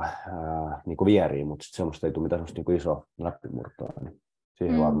tilikaadet vaan niin kuin vierii, mutta sitten semmoista ei tule mitään semmoista niin kuin isoa läpimurtoa. Niin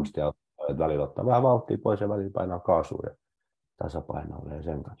siihen varmasti auttaa, että välillä ottaa vähän vauhtia pois ja välillä painaa kaasua ja tasapainoilee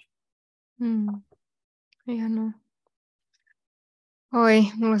sen kanssa. Ihanaa. Oi,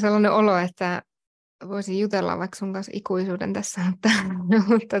 mulla on sellainen olo, että voisin jutella vaikka sun kanssa ikuisuuden tässä, mutta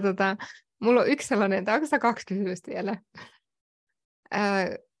mulla on yksi sellainen, tai onko 2 kysymystä vielä?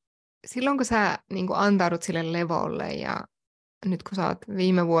 Silloin kun sä niin kun antaudut sille levolle ja nyt kun sä oot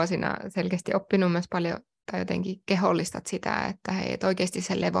viime vuosina selkeästi oppinut myös paljon tai jotenkin kehollistat sitä, että hei, et oikeasti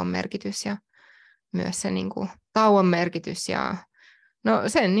se levon merkitys ja myös se niin kuin tauon merkitys ja no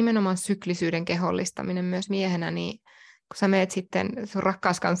sen nimenomaan syklisyyden kehollistaminen myös miehenä, niin kun sä meet sitten sun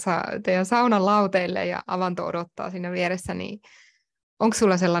rakkaas kanssa teidän saunan lauteille ja avanto odottaa siinä vieressä, niin onko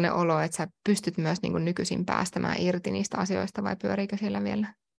sulla sellainen olo, että sä pystyt myös niin kuin nykyisin päästämään irti niistä asioista vai pyöriikö siellä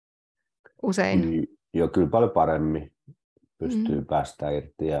vielä usein? Kyllä paljon paremmin pystyy Mm. päästä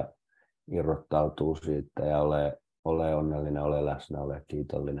irti ja irrottautuu siitä ja ole onnellinen, ole läsnä, ole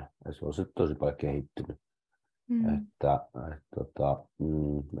kiitollinen. Ja se on se tosi paljon kehittynyt. Mm. Että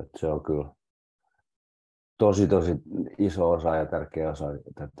se on kyllä tosi iso osa ja tärkeä osa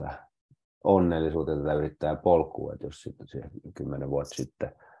tätä onnellisuutta, tätä yrittäjän polkua. Että jos sitten 10 vuotta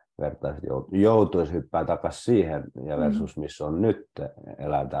sitten vertaisit, joutuisi hyppää takaisin siihen ja versus missä on nyt,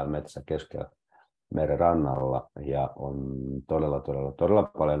 elää täällä metsässä keskellä meren rannalla ja on todella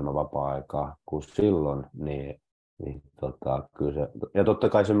paljon enemmän vapaa-aikaa kuin silloin, niin kyllä se, ja totta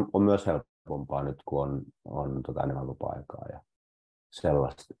kai se on myös helpompaa nyt, kun on enemmän vapaa-aikaa ja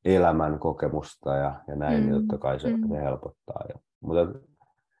sellaista elämän kokemusta ja näin, niin totta kai se helpottaa. Mutta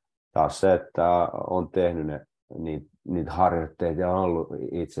taas se, että on tehnyt niitä harjoitteita ja on ollut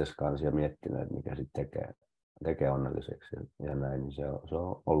itsesi kanssa ja miettinyt, että mikä sitten tekee onnelliseksi ja näin, niin se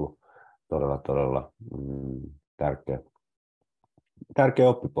on ollut todella tärkeä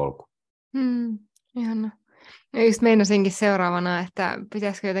oppipolku. Ihana. Ja just meinasinkin seuraavana, että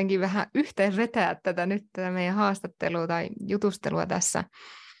pitäisikö jotenkin vähän yhteen vetää tätä meidän haastattelua tai jutustelua tässä.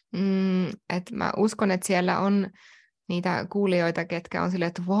 Et mä uskon, että siellä on niitä kuulijoita, ketkä on silleen,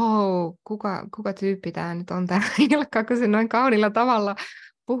 että wow, kuka tyyppi tämä nyt on tämä Ilkka, kun se noin kaunilla tavalla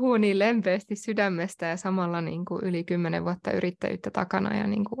puhuu niin lempeästi sydämestä ja samalla niin kuin yli 10 vuotta yrittäjyyttä takana ja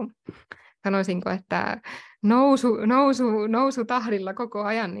niin kuin sanoisinko, että nousu tahdilla koko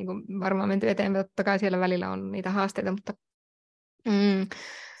ajan, niin kuin varmaan menty eteenpäin, totta kai siellä välillä on niitä haasteita, mutta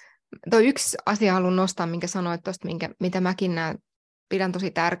toi yksi asia haluan nostaa, minkä sanoit tuosta, mitä mäkin pidän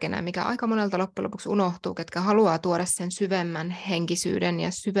tosi tärkeänä, mikä aika monelta loppujen lopuksi unohtuu, ketkä haluaa tuoda sen syvemmän henkisyyden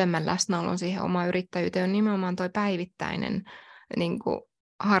ja syvemmän läsnäolon siihen omaan yrittäjyyteen, on nimenomaan toi päivittäinen niin kuin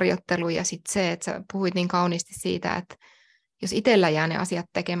harjoittelu ja sitten se, että sä puhuit niin kauniisti siitä, että jos itsellä jää ne asiat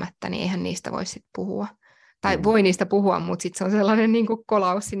tekemättä, niin eihän niistä voi sitten puhua. Tai voi niistä puhua, mutta sitten se on sellainen niin kuin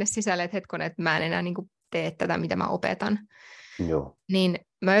kolaus sinne sisälle, että hetkonen, että mä en enää niin kuin tee tätä, mitä mä opetan. Joo. Niin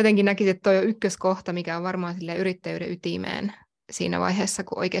mä jotenkin näkisin, että toi on ykköskohta, mikä on varmaan sille yrittäjyyden ytimeen siinä vaiheessa,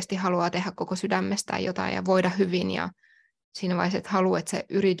 kun oikeasti haluaa tehdä koko sydämestään jotain ja voida hyvin. Ja siinä vaiheessa, että haluaa, että se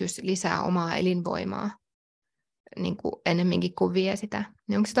yritys lisää omaa elinvoimaa niin kuin ennemminkin kuin vie sitä.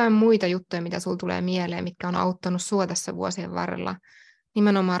 Niin onko jotain muita juttuja, mitä sulla tulee mieleen, mitkä on auttanut sua tässä vuosien varrella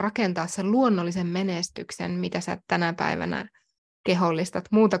nimenomaan rakentaa sen luonnollisen menestyksen, mitä sä tänä päivänä kehollistat,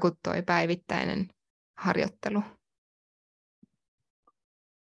 muuta kuin toi päivittäinen harjoittelu?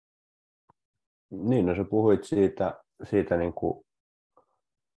 Niin, no sä puhuit siitä niin kuin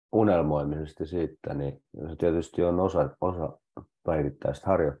unelmoimisesta siitä, niin se tietysti on osa päivittäistä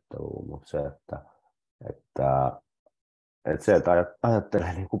harjoittelua, mutta se, että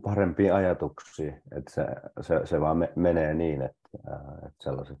ajattelee niin kuin parempia ajatuksia, että se vaan menee niin, että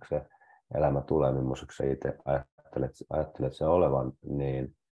sellaiseksi se elämä tulee, millaiseksi sä itse ajattelet sen olevan,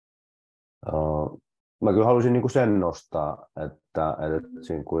 niin mä kyllä haluaisin niin kuin sen nostaa, että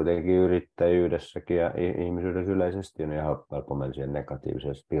siinä kuitenkin yrittäjyydessäkin ja ihmisyydessä yleisesti on ihan helppo mennä siihen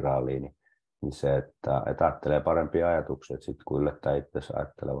negatiiviseen spiraaliin, niin se, että ajattelee parempia ajatuksia, että sitten kun yllättää itsensä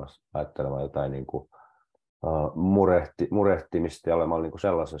ajattelemaan jotain niin kuin murehtimista ja olemaan niin kuin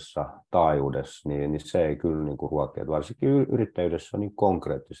sellaisessa taajuudessa, niin se ei kyllä niin kuin ruokia. Varsinkin yrittäjyydessä on niin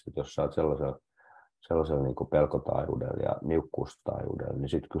konkreettista, että jos sä oot sellaisella niin kuin pelkotaajuudella ja niukkuustaajuudella, niin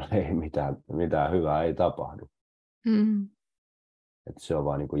sitten kyllä ei mitään hyvää ei tapahdu. Että se on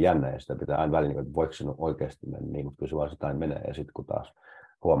vaan niin kuin jännä ja sitä pitää aina välillä, että voiko se oikeasti mennä niin, mutta kyllä se vaan sitä aina menee ja sitten kun taas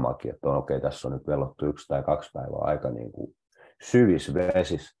huomaakin, että okei, tässä on nyt velottu 1 tai 2 päivää aika niin kuin syvissä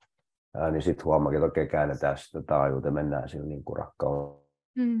vesissä, niin sitten huomaakin, että okei, käännetään sitä taajuuteen, mennään sillä niin kuin rakkaudella.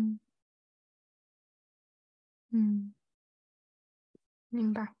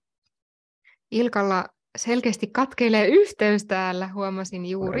 Niinpä. Ilkalla selkeästi katkeilee yhteys täällä, huomasin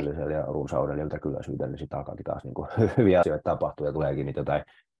juuri. Ja runsauden ja yltäkylläisyyden, niin sitten alkaakin taas niin kuin hyviä asioita tapahtuu ja tuleekin niitä jotain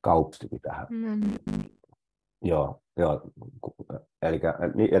kauppaakin tähän. Joo. Eli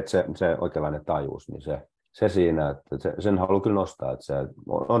että se oikeanlainen taajuus, niin se siinä, että sen haluan kyllä nostaa, että se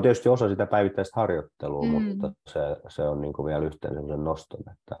on tietysti osa sitä päivittäistä harjoittelua, mutta se on niin kuin vielä yhteen sellaisen noston,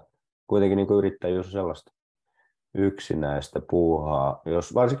 että kuitenkin niin kuin yrittäjyys on sellaista yksinäistä puuhaa,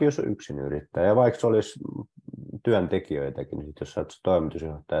 varsinkin jos on yksin yrittäjä, ja vaikka se olisi työntekijöitäkin, niin jos sä oot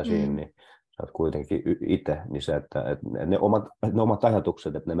toimitusjohtaja siinä, niin sä oot kuitenkin itse, niin se, että ne omat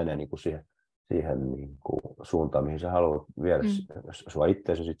ajatukset, että ne menee niin kuin siihen siihen niin kuin suuntaan, mihin sä haluat viedä sua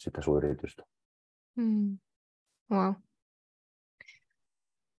itseäsi ja sitä sun yritystä. Wow.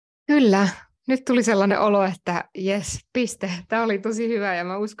 Kyllä. Nyt tuli sellainen olo, että jes, piste. Tämä oli tosi hyvä ja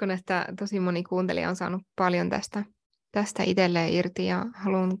mä uskon, että tosi moni kuuntelija on saanut paljon tästä itselleen irti ja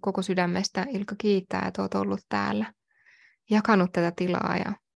haluan koko sydämestä Ilkka kiittää, että olet ollut täällä, jakanut tätä tilaa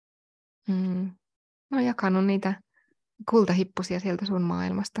ja jakanut niitä kultahippusia sieltä sun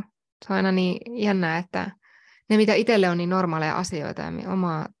maailmasta. Se on aina niin jännää, että ne mitä itselle on niin normaaleja asioita ja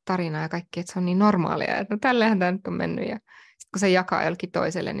omaa tarinaa ja kaikki, että se on niin normaalia, että no tällehän tämä nyt on mennyt ja sitten kun se jakaa jollekin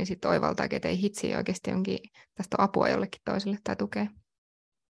toiselle, niin sitten oivaltaa, että ei hitsi oikeasti onkin, tästä on apua jollekin toiselle tai tukea.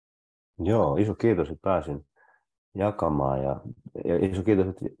 Joo, iso kiitos, että pääsin jakamaan ja iso kiitos,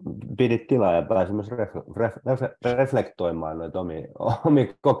 että pidit tilaa ja pääsin myös reflektoimaan noita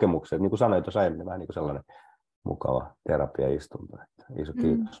omia kokemuksia. Niin kuin sanoit tuossa aiemmin, vähän niin kuin sellainen mukava terapiaistunto. Iso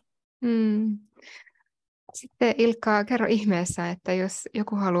kiitos. Sitten Ilkka, kerro ihmeessä, että jos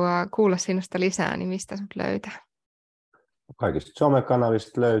joku haluaa kuulla sinusta lisää, niin mistä sut löytää? Kaikista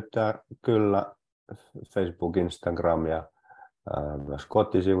somekanavista löytää kyllä Facebook, Instagram ja myös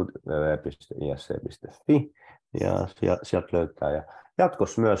kotisivut www.isc.fi ja sieltä löytää. Ja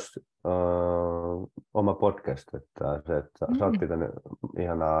jatkossa myös oma podcast, että sä oot pitänyt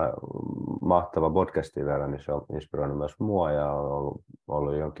ihanaa, mahtava podcastin verran, niin se on inspiroinut myös mua ja on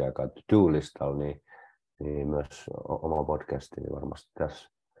ollut jonkin aikaa to-do-listalla, niin myös oma podcasti niin varmasti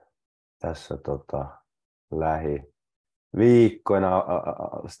tässä lähiviikkoina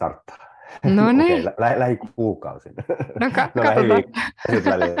starttaa. No niin. Okay, lähikuukausin. No katsotaan.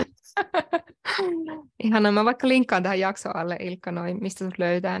 Ihanaa, mä vaikka linkkaan tähän jakson alle Ilkka noin, mistä sut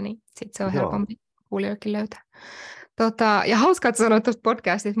löytää, niin sit se on helpompi kuulijoillekin löytää. Ja hauskaa, että sanoit tuosta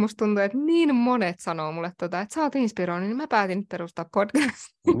podcastista. Musta tuntuu, että niin monet sanoo mulle, että sä oot inspiroinut, niin mä päätin nyt perustaa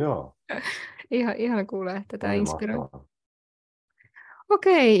podcastin. Joo. Ihana kuulee, että tämä inspiroi.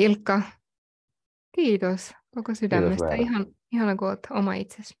 Okei, Ilkka. Kiitos koko sydämestä. Ihana, kun oot oma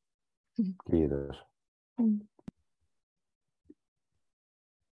itsesi. Kiitos.